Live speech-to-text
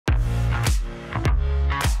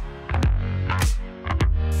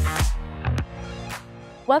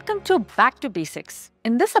Welcome to Back to Basics.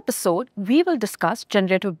 In this episode, we will discuss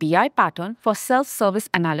Generative BI pattern for self-service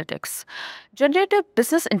analytics. Generative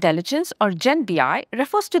Business Intelligence, or GenBI,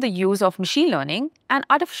 refers to the use of machine learning and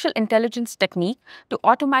artificial intelligence technique to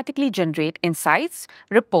automatically generate insights,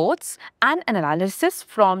 reports, and analysis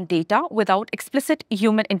from data without explicit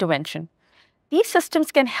human intervention. These systems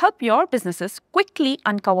can help your businesses quickly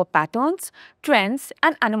uncover patterns, trends,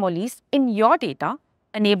 and anomalies in your data,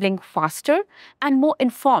 enabling faster and more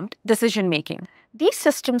informed decision-making. These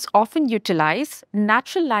systems often utilize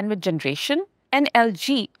natural language generation,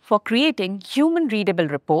 NLG, for creating human-readable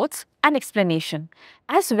reports and explanation,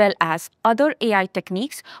 as well as other AI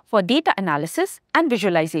techniques for data analysis and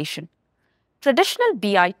visualization. Traditional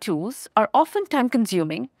BI tools are often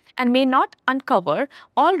time-consuming and may not uncover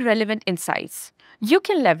all relevant insights. You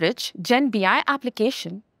can leverage GenBI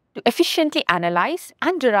application to efficiently analyze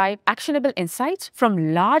and derive actionable insights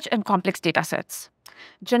from large and complex datasets.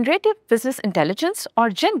 Generative Business Intelligence, or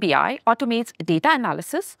GenBI, automates data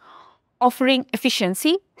analysis, offering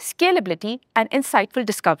efficiency, scalability, and insightful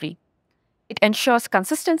discovery. It ensures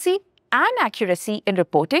consistency and accuracy in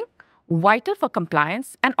reporting, vital for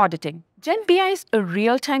compliance and auditing. GenBI's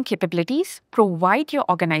real-time capabilities provide your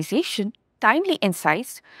organization timely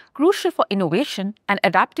insights, crucial for innovation and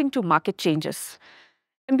adapting to market changes.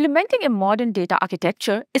 Implementing a modern data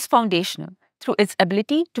architecture is foundational through its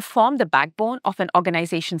ability to form the backbone of an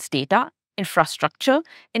organization's data infrastructure,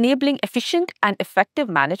 enabling efficient and effective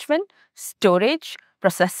management, storage,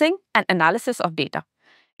 processing, and analysis of data.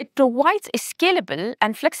 It provides a scalable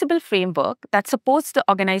and flexible framework that supports the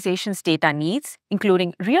organization's data needs,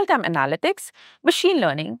 including real-time analytics, machine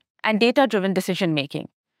learning, and data-driven decision-making.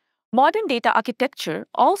 Modern data architecture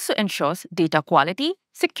also ensures data quality,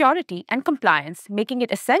 security, and compliance, making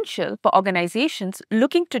it essential for organizations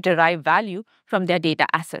looking to derive value from their data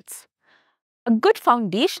assets. A good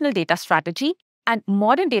foundational data strategy and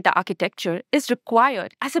modern data architecture is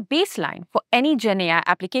required as a baseline for any GenAI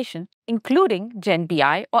application, including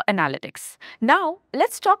GenBI or analytics. Now,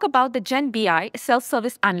 let's talk about the GenBI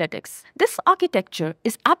self-service analytics. This architecture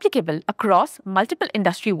is applicable across multiple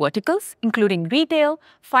industry verticals, including retail,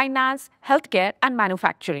 finance, healthcare, and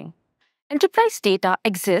manufacturing. Enterprise data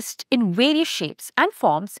exists in various shapes and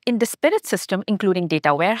forms in disparate systems, including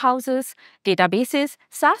data warehouses, databases,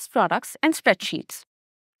 SaaS products, and spreadsheets.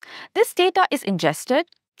 This data is ingested,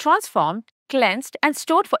 transformed, cleansed, and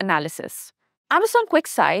stored for analysis. Amazon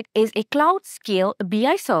QuickSight is a cloud-scale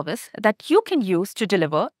BI service that you can use to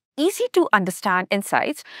deliver easy-to-understand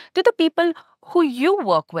insights to the people who you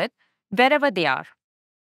work with wherever they are.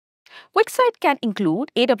 QuickSight can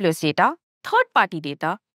include AWS data, third-party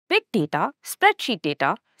data, big data, spreadsheet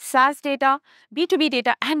data, SaaS data, B2B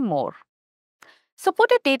data, and more.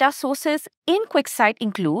 Supported data sources in QuickSight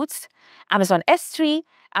includes Amazon S3,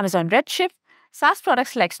 Amazon Redshift, SaaS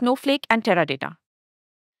products like Snowflake and Teradata.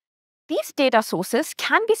 These data sources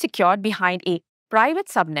can be secured behind a private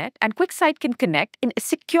subnet, and QuickSight can connect in a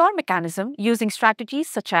secure mechanism using strategies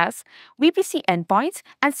such as VPC endpoints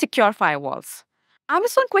and secure firewalls.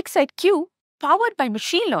 Amazon QuickSight Q, powered by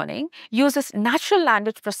machine learning, uses natural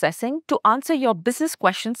language processing to answer your business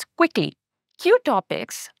questions quickly. Q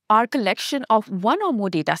topics are a collection of one or more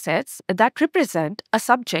datasets that represent a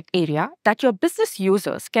subject area that your business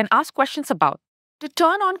users can ask questions about. To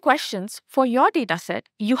turn on questions for your dataset,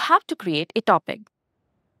 you have to create a topic.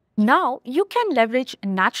 Now, you can leverage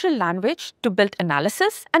natural language to build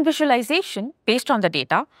analysis and visualization based on the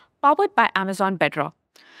data powered by Amazon Bedrock.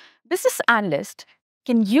 Business analysts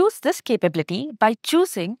can use this capability by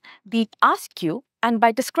choosing the Ask Q and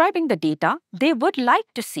by describing the data they would like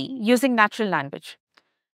to see using natural language.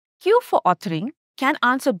 Q for authoring can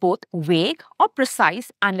answer both vague or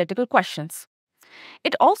precise analytical questions.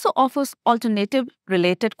 It also offers alternative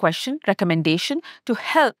related question recommendation to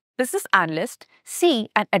help business analysts see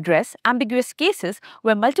and address ambiguous cases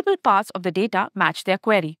where multiple parts of the data match their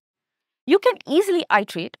query. You can easily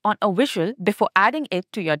iterate on a visual before adding it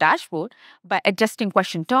to your dashboard by adjusting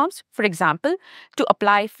question terms, for example, to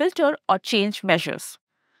apply filter or change measures.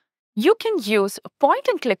 You can use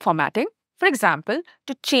point-and-click formatting, for example,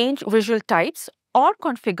 to change visual types or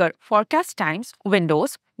configure forecast times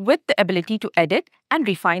windows with the ability to edit and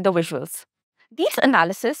refine the visuals. These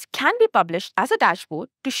analyses can be published as a dashboard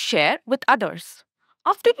to share with others.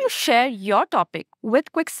 After you share your topic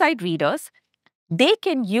with QuickSight readers, they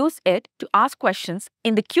can use it to ask questions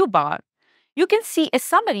in the Q bar. You can see a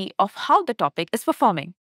summary of how the topic is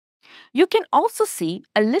performing. You can also see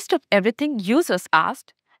a list of everything users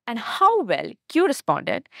asked and how well Q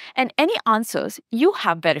responded and any answers you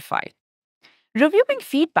have verified. Reviewing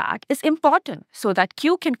feedback is important so that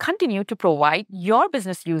Q can continue to provide your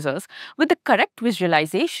business users with the correct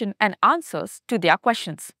visualization and answers to their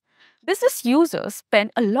questions. Business users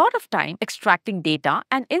spend a lot of time extracting data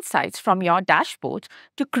and insights from your dashboard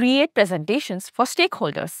to create presentations for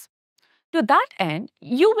stakeholders. To that end,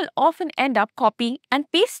 you will often end up copying and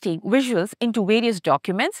pasting visuals into various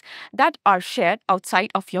documents that are shared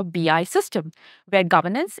outside of your BI system, where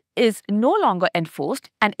governance is no longer enforced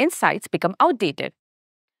and insights become outdated.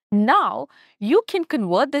 Now, you can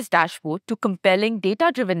convert this dashboard to compelling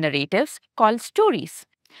data driven narratives called stories.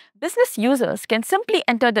 Business users can simply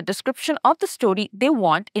enter the description of the story they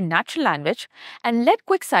want in natural language and let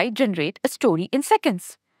QuickSight generate a story in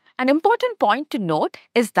seconds. An important point to note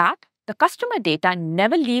is that the customer data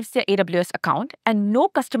never leaves their AWS account and no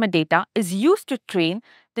customer data is used to train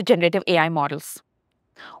the generative AI models.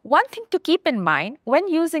 One thing to keep in mind when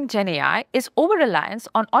using GenAI is over-reliance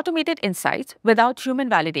on automated insights without human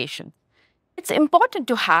validation. It's important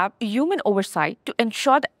to have human oversight to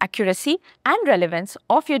ensure the accuracy and relevance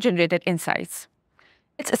of your generated insights.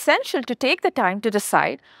 It's essential to take the time to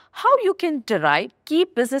decide how you can derive key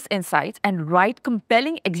business insights and write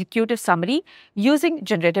compelling executive summary using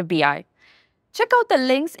generative BI. Check out the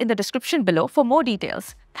links in the description below for more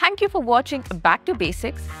details. Thank you for watching Back to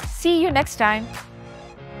Basics. See you next time.